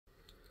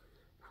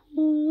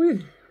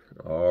Ooh-wee.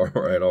 All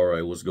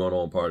right. What's going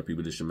on, party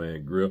people? This your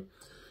man Griff.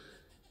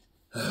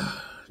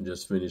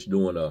 Just finished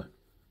doing a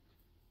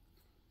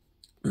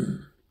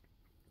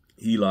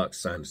HELOC.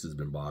 Sinus has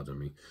been bothering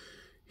me.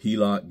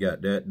 HELOC,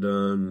 got that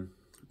done.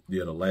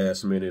 Did a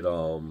last minute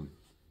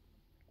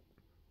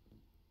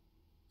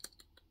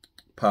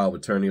power of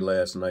attorney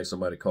last night.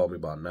 Somebody called me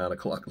about 9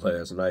 o'clock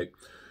last night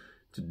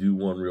to do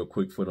one real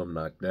quick for them.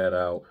 Knock that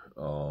out.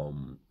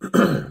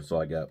 So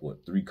I got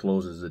 3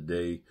 closes a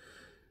day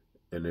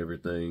and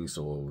everything.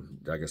 So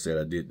like I said,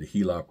 I did the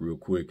HELOC real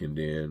quick, and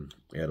then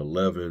at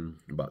 11,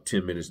 about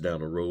 10 minutes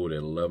down the road at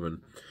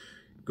 11,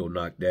 go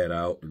knock that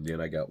out. And then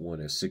I got one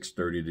at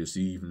 6:30 this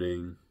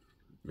evening,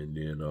 and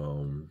then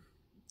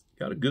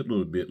got a good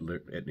little bit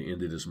at the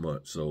end of this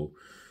month. So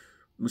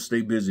I'm gonna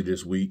stay busy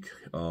this week,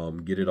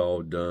 get it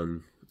all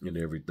done and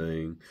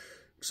everything.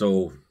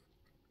 So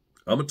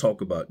I'm gonna talk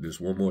about this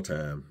one more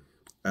time.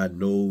 I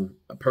know,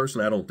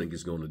 personally, I don't think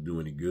it's going to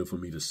do any good for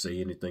me to say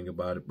anything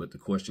about it, but the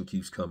question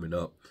keeps coming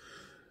up.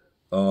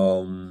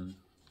 And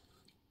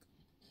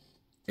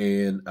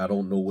I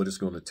don't know what it's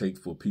going to take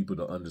for people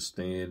to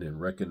understand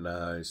and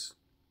recognize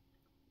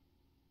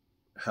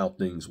how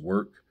things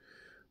work,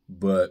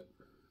 but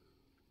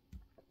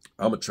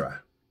I'm going to try.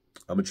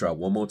 I'm going to try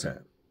one more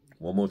time.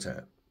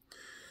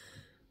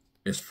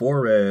 As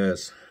far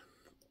as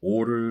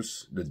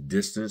orders, the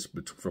distance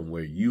from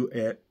where you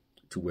at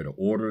to where the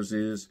orders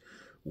is,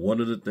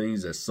 one of the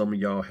things that some of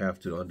y'all have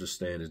to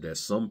understand is that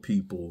some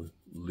people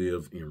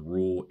live in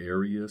rural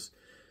areas.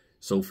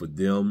 So for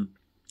them,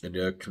 and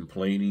they're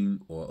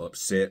complaining or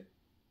upset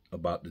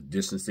about the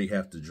distance they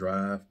have to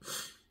drive,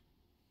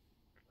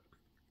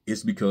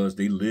 it's because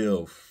they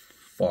live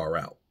far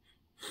out.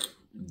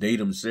 They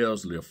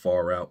themselves live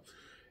far out,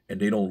 and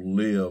they don't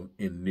live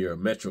in near a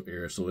metro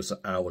area, so it's an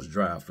hour's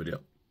drive for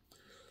them.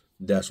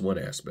 That's one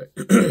aspect.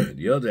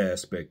 The other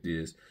aspect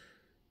is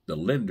the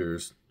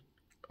lenders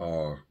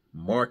are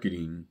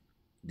marketing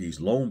these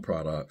loan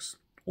products,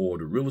 or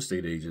the real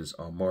estate agents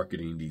are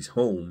marketing these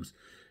homes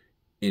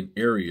in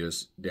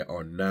areas that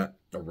are not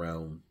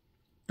around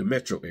the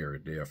metro area.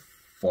 They are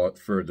far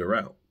further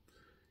out.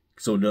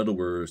 So in other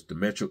words, the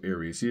metro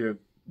area is here,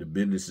 the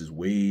business is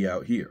way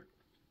out here.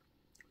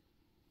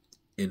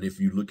 And if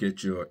you look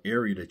at your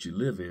area that you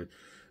live in,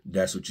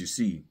 that's what you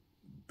see.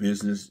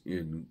 Business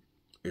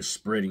is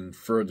spreading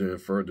further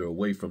and further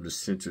away from the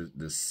center,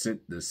 the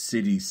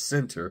city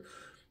center,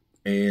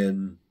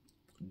 and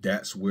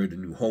that's where the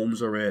new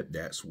homes are at.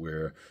 That's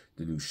where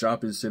the new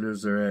shopping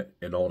centers are at,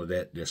 and all of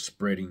that. They're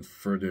spreading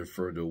further and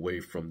further away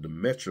from the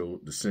metro,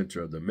 the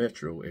center of the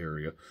metro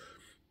area.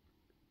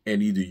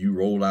 And either you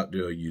roll out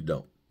there or you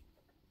don't.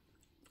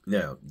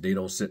 Now, they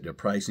don't set their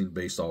pricing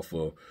based off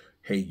of,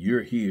 hey,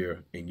 you're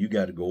here and you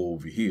got to go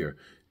over here.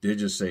 They're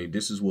just saying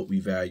this is what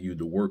we value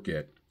to work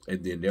at.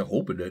 And then they're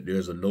hoping that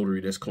there's a notary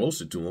that's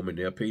closer to them and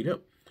they'll pay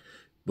them.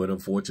 But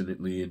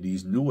unfortunately, in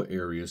these newer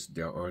areas,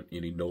 there aren't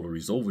any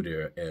notaries over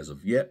there as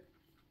of yet.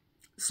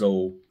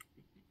 So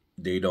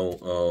they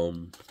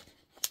don't,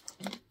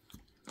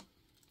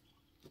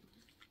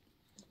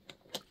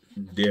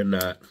 they're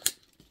not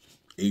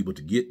able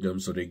to get them.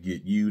 So they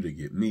get you, they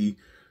get me,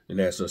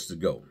 and ask us to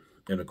go.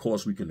 And of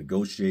course, we can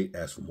negotiate,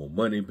 ask for more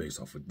money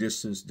based off of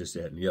distance, this,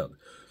 that, and the other.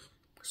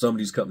 Some of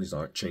these companies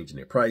aren't changing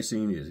their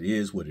pricing. It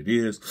is what it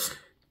is.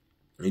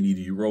 And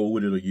either you roll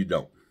with it or you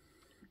don't.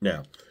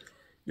 Now,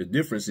 the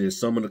difference is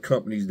some of the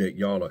companies that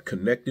y'all are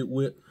connected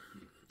with,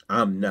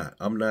 I'm not.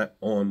 I'm not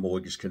on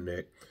Mortgage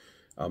Connect.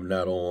 I'm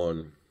not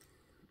on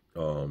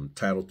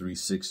Title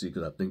 360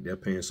 because I think they're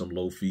paying some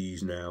low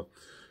fees now.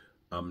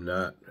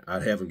 I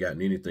haven't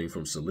gotten anything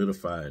from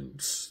Solidify in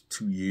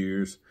 2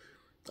 years.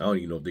 I don't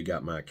even know if they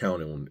got my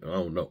account on. I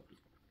don't know.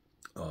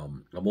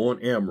 I'm on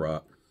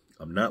Amrock.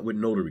 I'm not with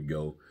Notary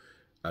Go.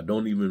 I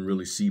don't even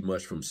really see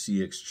much from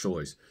CX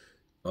Choice.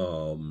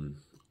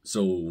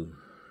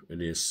 And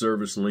there's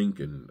Service Link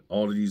and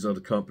all of these other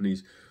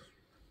companies.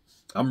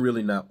 I'm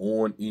really not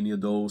on any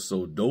of those.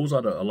 So those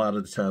are a lot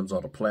of the times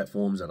are the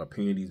platforms that are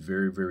paying these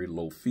very, very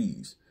low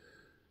fees.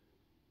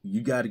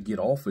 You got to get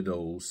off of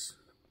those.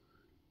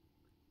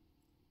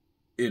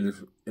 And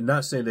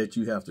not saying that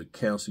you have to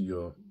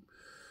cancel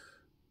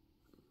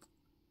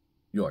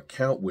your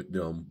account with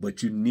them,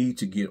 but you need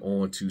to get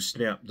on to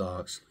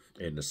SnapDocs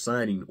and the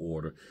signing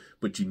order.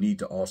 But you need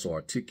to also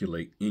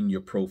articulate in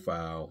your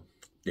profile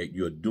that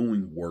you're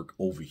doing work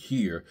over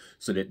here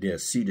so that they'll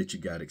see that you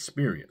got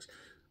experience.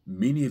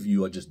 Many of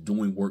you are just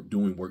doing work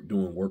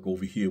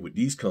over here with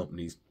these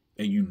companies,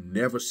 and you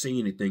never see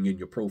anything in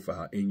your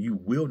profile, and you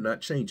will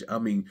not change it. I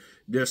mean,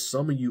 there's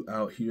some of you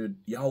out here,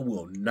 y'all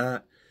will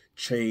not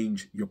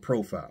change your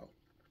profile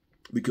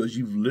because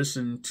you've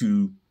listened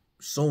to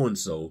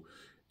so-and-so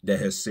that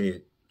has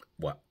said,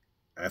 well,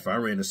 if I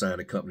ran a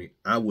signing company,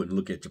 I wouldn't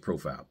look at your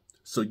profile.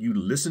 So you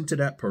listen to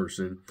that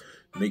person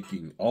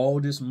making all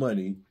this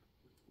money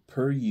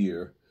per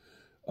year.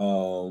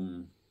 No,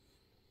 I'm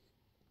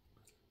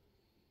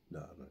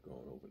not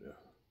going over there.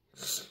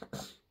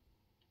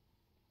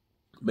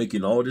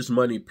 Making all this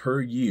money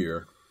per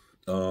year,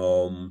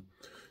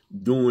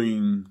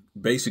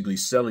 basically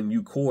selling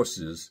you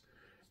courses,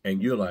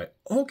 and you're like,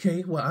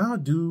 okay, well,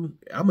 I'm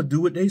gonna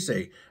do what they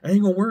say. I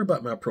ain't gonna worry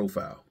about my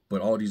profile,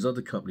 but all these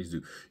other companies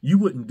do. You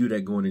wouldn't do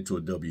that going into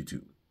a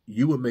W-2.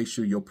 You would make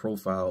sure your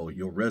profile or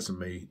your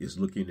resume is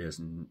looking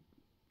as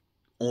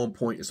on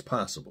point as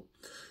possible.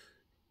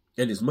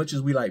 And as much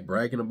as we like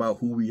bragging about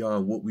who we are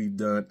and what we've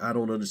done, I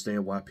don't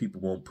understand why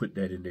people won't put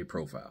that in their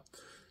profile.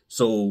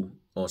 So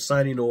on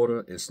signing order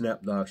and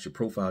SnapDocs, your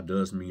profile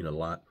does mean a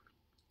lot.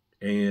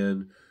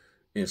 And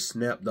in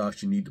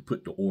SnapDocs, you need to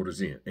put the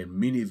orders in. And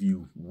many of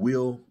you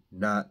will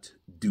not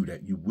do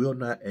that. You will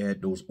not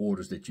add those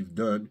orders that you've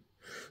done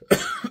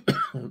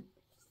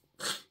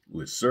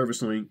with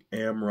ServiceLink,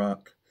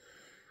 Amrock,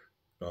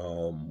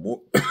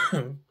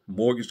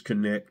 Mortgage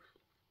Connect,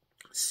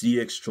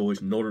 CX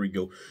Choice, Notary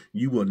Go.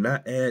 You will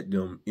not add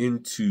them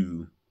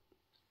into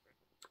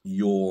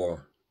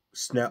your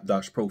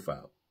SnapDocs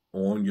profile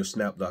on your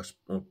SnapDocs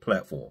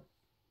platform.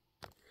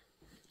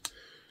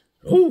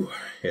 Oh,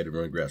 had to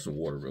run and grab some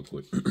water real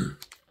quick.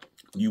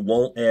 You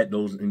won't add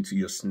those into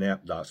your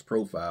SnapDocs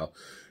profile.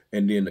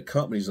 And then the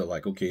companies are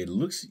like, okay,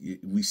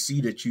 we see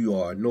that you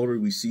are a notary,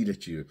 we see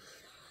that you're,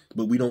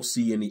 but we don't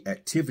see any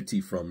activity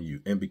from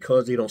you. And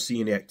because they don't see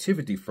any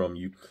activity from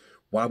you,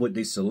 why would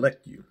they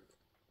select you?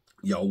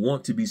 Y'all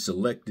want to be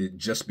selected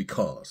just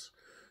because.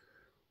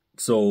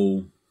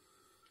 So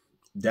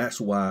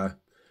that's why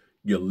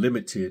you're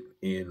limited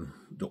in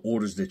the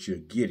orders that you're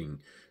getting.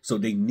 So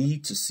they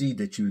need to see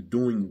that you're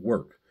doing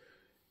work.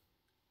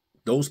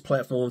 Those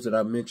platforms that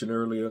I mentioned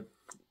earlier,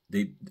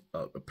 they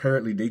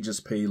apparently they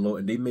just pay low,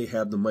 and they may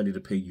have the money to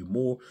pay you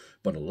more,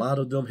 but a lot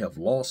of them have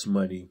lost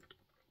money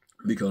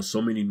because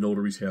so many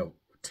notaries have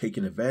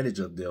taken advantage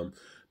of them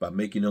by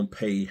making them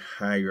pay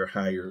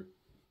higher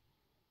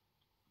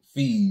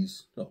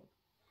fees. Oh,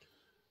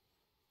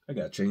 I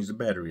got to change the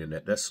battery in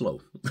that. That's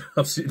slow.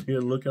 I'm sitting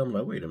here looking, I'm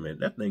like, wait a minute,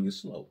 that thing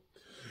is slow.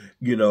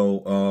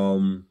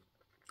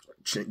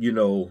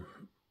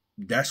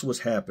 That's what's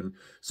happened.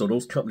 So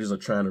those companies are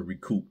trying to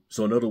recoup.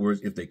 So in other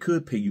words, if they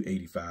could pay you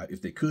 85,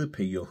 if they could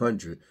pay you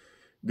 100,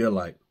 they're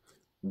like,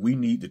 we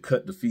need to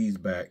cut the fees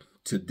back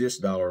to this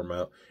dollar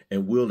amount,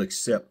 and we'll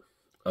accept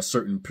a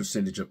certain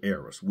percentage of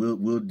errors.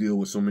 We'll deal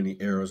with so many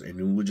errors, and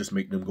then we'll just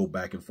make them go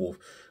back and forth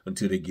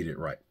until they get it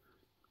right.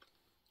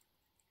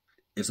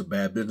 It's a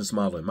bad business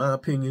model in my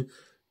opinion,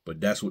 but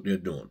that's what they're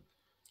doing.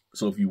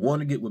 So if you want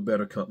to get with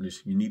better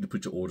companies, you need to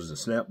put your orders in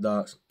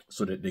SnapDocs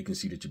so that they can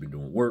see that you've been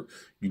doing work.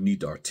 You need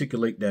to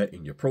articulate that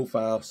in your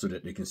profile so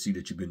that they can see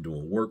that you've been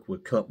doing work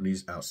with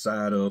companies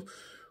outside of,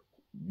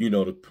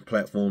 the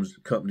platforms,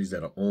 companies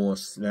that are on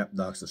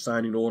SnapDocs and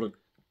signing order.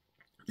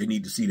 They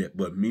need to see that,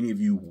 but many of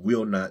you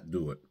will not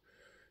do it.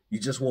 You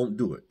just won't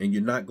do it, and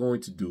you're not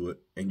going to do it,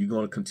 and you're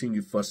going to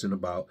continue fussing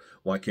about,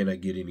 why can't I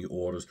get any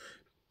orders?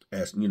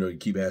 You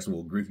keep asking,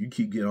 well, Griff, you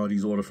keep getting all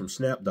these orders from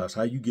SnapDocs.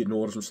 How you getting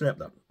orders from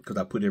SnapDocs? Because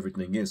I put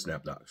everything in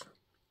SnapDocs.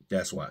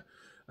 That's why.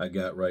 I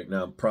got right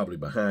now, I'm probably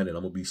behind it.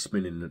 I'm going to be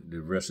spending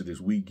the rest of this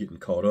week getting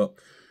caught up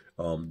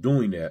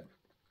doing that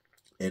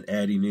and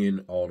adding in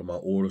all of my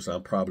orders. I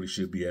probably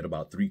should be at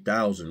about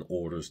 3,000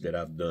 orders that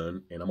I've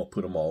done, and I'm going to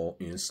put them all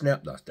in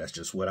SnapDocs. That's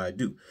just what I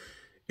do.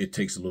 It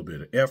takes a little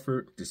bit of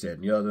effort, this, that,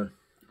 and the other,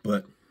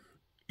 but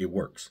it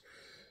works.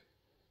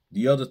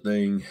 The other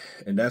thing,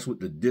 and that's with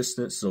the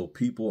distance, so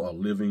people are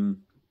living,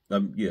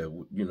 they're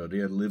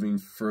living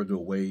further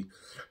away,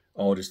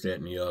 all this, that,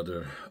 and the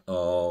other.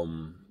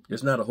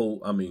 It's not a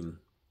whole,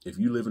 if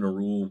you live in a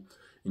rural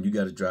and you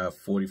got to drive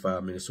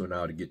 45 minutes to an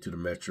hour to get to the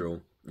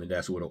metro, and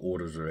that's where the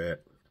orders are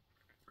at,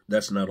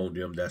 that's not on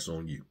them, that's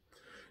on you.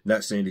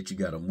 Not saying that you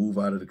got to move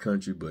out of the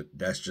country, but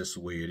that's just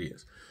the way it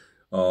is.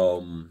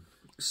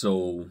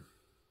 So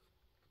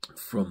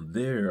from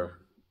there,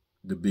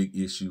 the big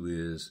issue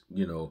is,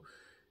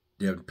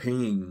 they're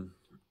paying,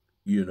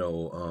 they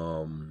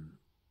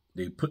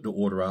put the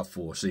order out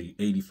for, say,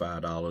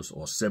 $85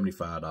 or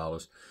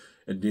 $75,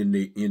 and then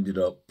they ended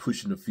up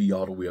pushing the fee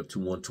all the way up to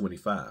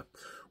 $125.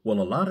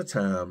 Well, a lot of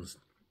times,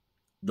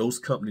 those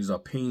companies are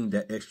paying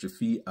that extra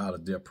fee out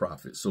of their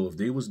profit. So if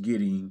they was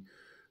getting,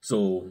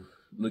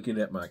 looking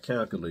at my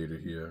calculator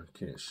here,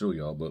 can't show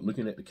y'all, but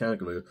looking at the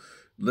calculator,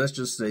 let's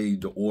just say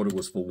the order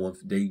was for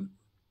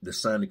the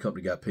signing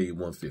company got paid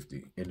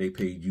 $150 and they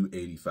paid you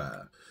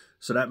 $85.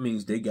 So that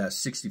means they got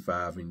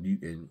 $65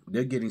 and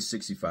they're getting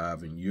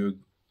 $65 and you're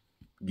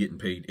getting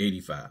paid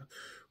 $85.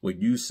 When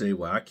you say,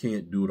 well, I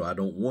can't do it, or I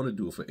don't want to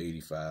do it for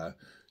 $85.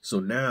 So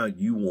now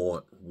you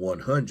want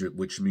 $100,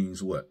 which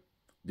means what?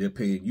 They're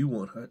paying you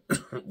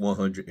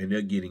 $100 and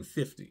they're getting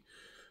 $50.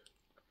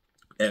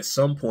 At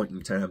some point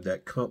in time,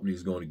 that company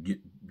is going to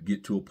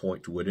get to a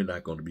point to where they're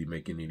not going to be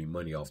making any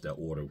money off that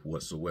order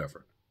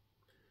whatsoever.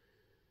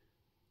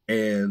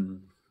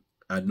 And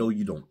I know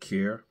you don't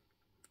care,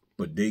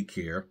 but they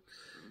care.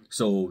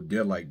 So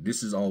they're like,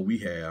 this is all we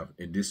have,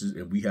 and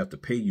we have to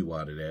pay you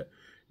out of that.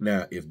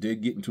 Now, if they're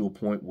getting to a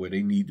point where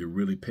they need to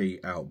really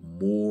pay out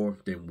more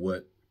than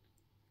what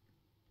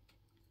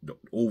the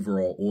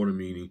overall order,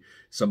 meaning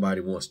somebody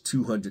wants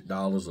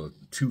 $200 or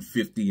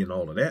 $250 and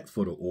all of that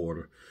for the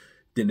order,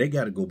 then they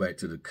got to go back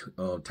to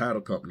the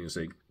title company and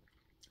say,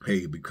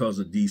 hey, because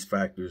of these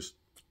factors,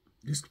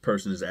 this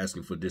person is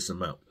asking for this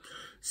amount.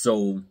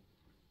 So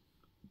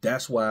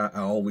that's why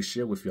I always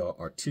share with y'all,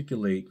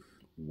 articulate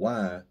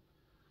why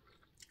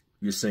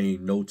you're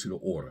saying no to the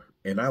order.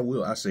 And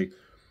I say,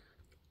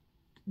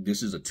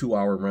 this is a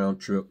 2-hour round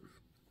trip,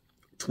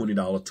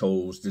 $20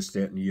 tolls, this,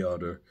 that, and the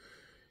other.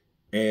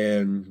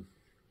 And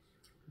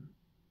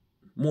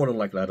more than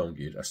likely, I don't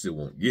get it. I still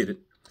won't get it.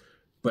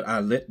 But I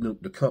let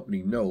the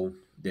company know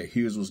that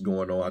here's what's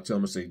going on. I tell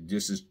them, I say,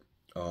 this is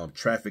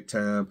traffic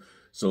time.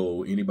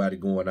 So anybody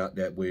going out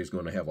that way is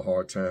going to have a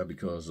hard time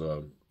because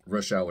of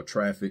rush hour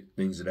traffic,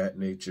 things of that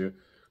nature.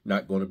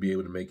 Not going to be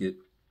able to make it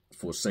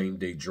for same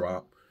day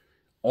drop.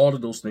 All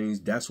of those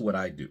things, that's what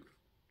I do.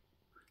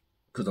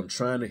 Because I'm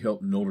trying to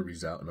help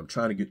notaries out, and I'm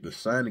trying to get the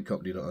signing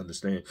company to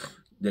understand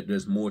that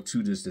there's more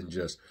to this than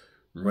just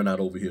run out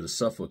over here to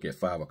Suffolk at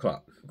 5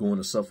 o'clock. Going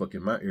to Suffolk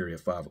in my area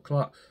at 5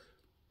 o'clock,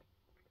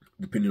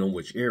 depending on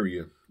which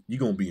area, you're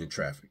going to be in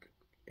traffic.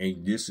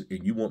 And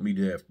you want me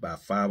to have by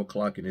 5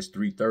 o'clock and it's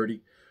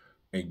 3:30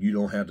 and you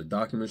don't have the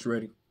documents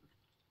ready,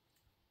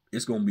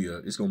 it's gonna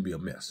be a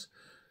mess.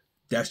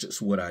 That's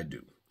just what I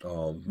do.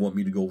 Want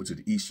me to go over to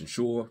the Eastern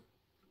Shore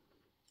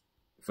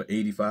for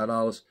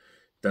 $85?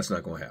 That's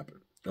not gonna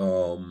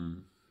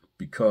happen.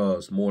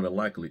 Because more than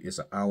likely it's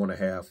an hour and a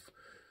half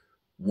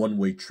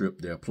one-way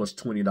trip there, plus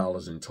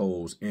 $20 in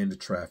tolls and the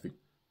traffic.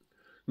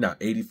 Now,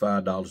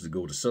 $85 to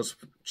go to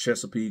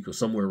Chesapeake or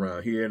somewhere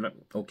around here. And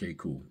okay,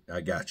 cool.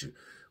 I got you.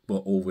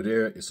 But over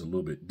there, it's a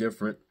little bit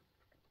different.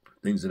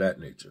 Things of that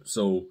nature.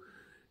 So,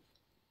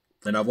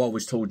 and I've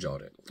always told y'all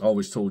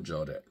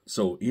that.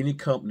 So any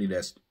company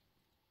that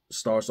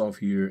starts off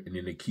here and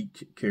then they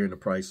keep carrying the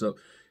price up,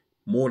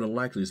 more than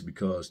likely it's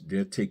because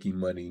they're taking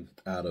money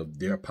out of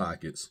their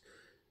pockets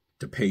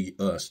to pay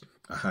us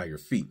a higher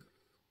fee.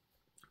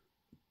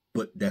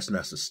 But that's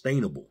not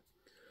sustainable.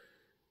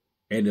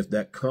 And if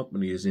that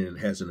company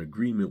has an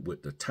agreement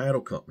with the title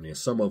company, and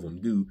some of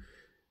them do,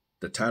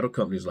 the title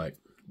company is like,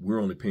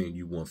 we're only paying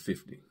you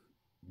 $150.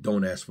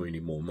 Don't ask for any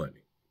more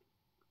money.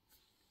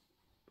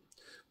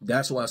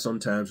 That's why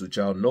sometimes, what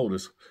y'all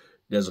notice,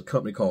 there's a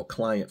company called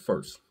Client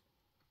First.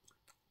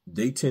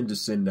 They tend to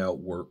send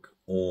out work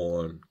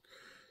on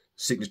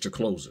signature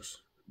closers.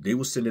 They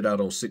will send it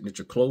out on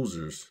signature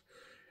closers,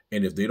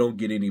 and if they don't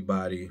get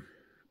anybody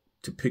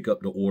to pick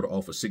up the order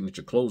off of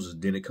signature closers,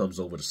 then it comes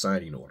over to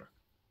signing order.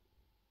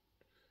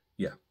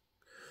 Yeah,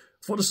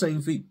 for the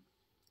same fee,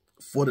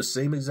 for the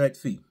same exact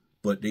fee,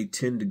 but they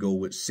tend to go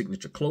with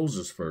signature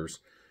closers first.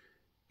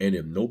 And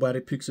if nobody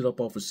picks it up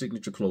off of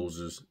signature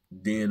closers,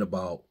 then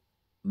about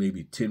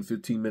maybe 10,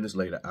 15 minutes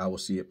later, I will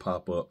see it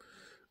pop up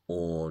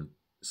on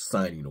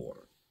signing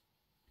order.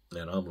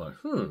 And I'm like,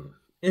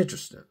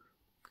 interesting.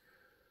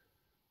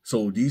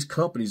 So these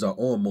companies are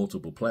on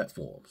multiple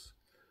platforms.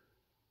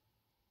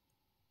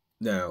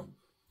 Now,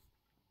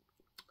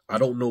 I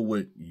don't know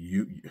what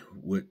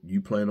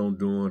you plan on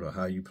doing or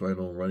how you plan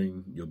on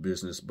running your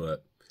business,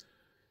 but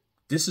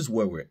this is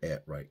where we're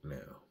at right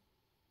now.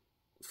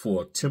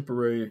 For a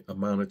temporary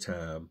amount of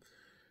time,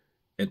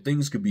 and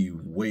things could be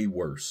way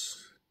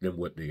worse than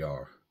what they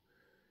are.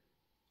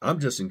 I'm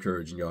just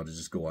encouraging y'all to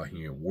just go out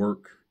here and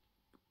work.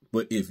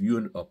 But if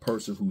you're a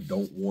person who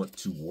don't want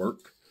to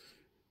work,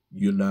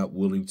 you're not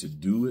willing to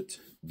do it,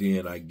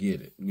 then I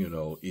get it. You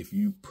know, if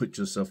you put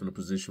yourself in a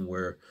position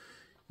where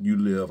you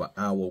live an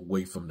hour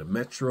away from the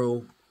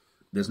metro,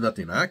 there's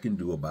nothing I can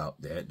do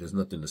about that. There's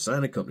nothing the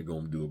signing company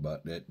going to do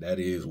about that. That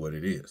is what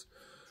it is.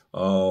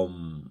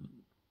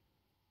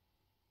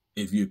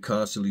 If you're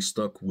constantly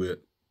stuck with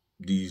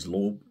these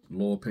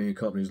lower paying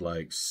companies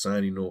like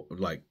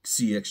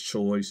CX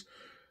Choice,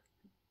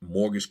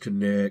 Mortgage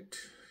Connect,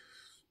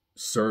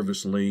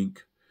 Service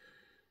Link,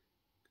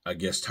 I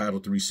guess Title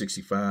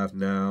 365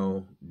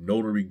 now,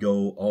 Notary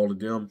Go, all of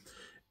them,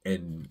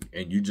 and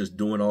you're just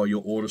doing all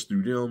your orders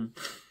through them,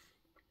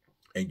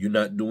 and you're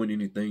not doing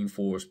anything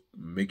for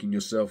making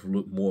yourself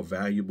look more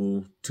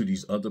valuable to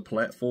these other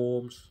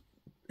platforms,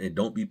 and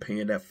don't be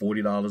paying that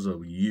 $40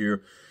 a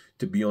year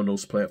to be on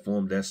those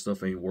platforms. That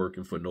stuff ain't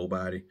working for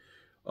nobody.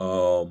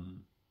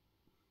 And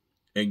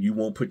you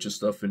won't put your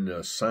stuff in the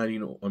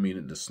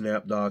in the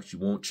Snap Docs. You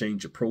won't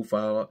change your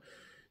profile.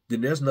 Then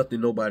there's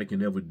nothing nobody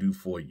can ever do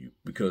for you,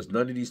 because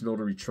none of these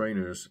notary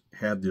trainers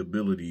have the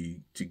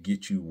ability to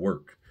get you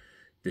work.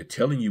 They're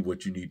telling you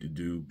what you need to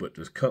do, but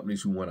the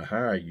companies who want to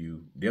hire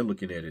you, they're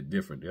looking at it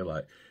different. They're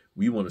like,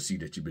 we want to see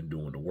that you've been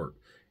doing the work.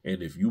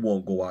 And if you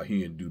won't go out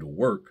here and do the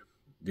work,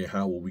 then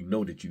how will we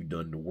know that you've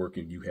done the work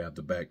and you have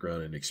the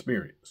background and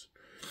experience?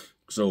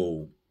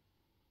 So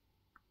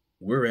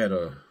we're at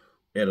a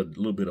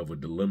little bit of a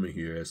dilemma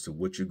here as to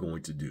what you're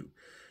going to do.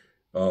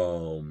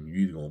 You're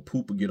either going to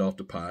poop or get off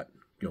the pot.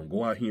 You're going to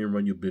go out here and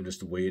run your business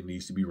the way it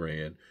needs to be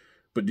ran.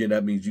 But then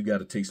that means you got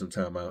to take some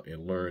time out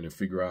and learn and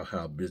figure out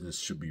how business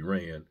should be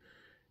ran,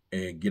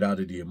 and get out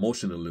of the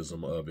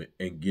emotionalism of it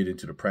and get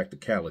into the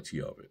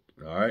practicality of it.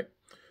 All right.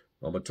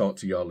 I'm going to talk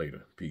to y'all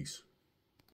later. Peace.